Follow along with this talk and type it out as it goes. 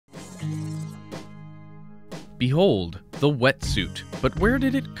Behold, the wetsuit. But where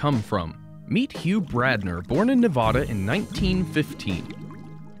did it come from? Meet Hugh Bradner, born in Nevada in 1915.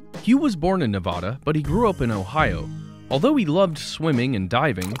 Hugh was born in Nevada, but he grew up in Ohio. Although he loved swimming and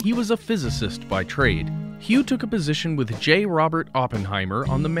diving, he was a physicist by trade. Hugh took a position with J. Robert Oppenheimer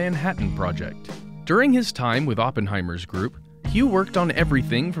on the Manhattan Project. During his time with Oppenheimer's group, Hugh worked on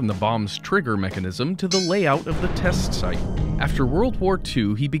everything from the bomb's trigger mechanism to the layout of the test site. After World War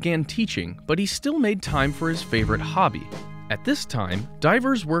II, he began teaching, but he still made time for his favorite hobby. At this time,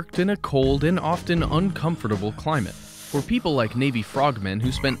 divers worked in a cold and often uncomfortable climate. For people like Navy frogmen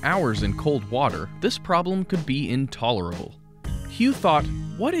who spent hours in cold water, this problem could be intolerable. Hugh thought,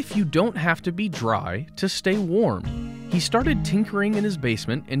 what if you don't have to be dry to stay warm? He started tinkering in his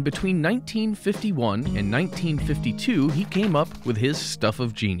basement, and between 1951 and 1952, he came up with his stuff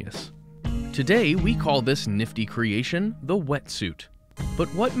of genius. Today, we call this nifty creation the wetsuit. But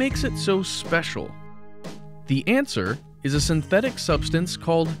what makes it so special? The answer is a synthetic substance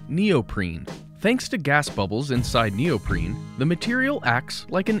called neoprene. Thanks to gas bubbles inside neoprene, the material acts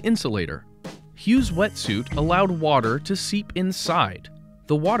like an insulator. Hugh's wetsuit allowed water to seep inside.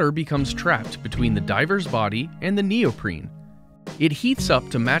 The water becomes trapped between the diver's body and the neoprene. It heats up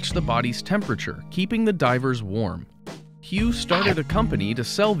to match the body's temperature, keeping the divers warm. Hugh started a company to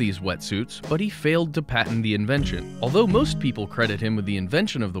sell these wetsuits, but he failed to patent the invention. Although most people credit him with the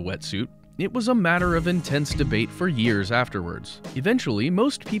invention of the wetsuit, it was a matter of intense debate for years afterwards. Eventually,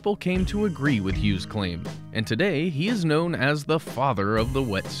 most people came to agree with Hugh's claim, and today he is known as the father of the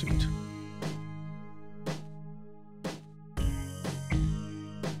wetsuit.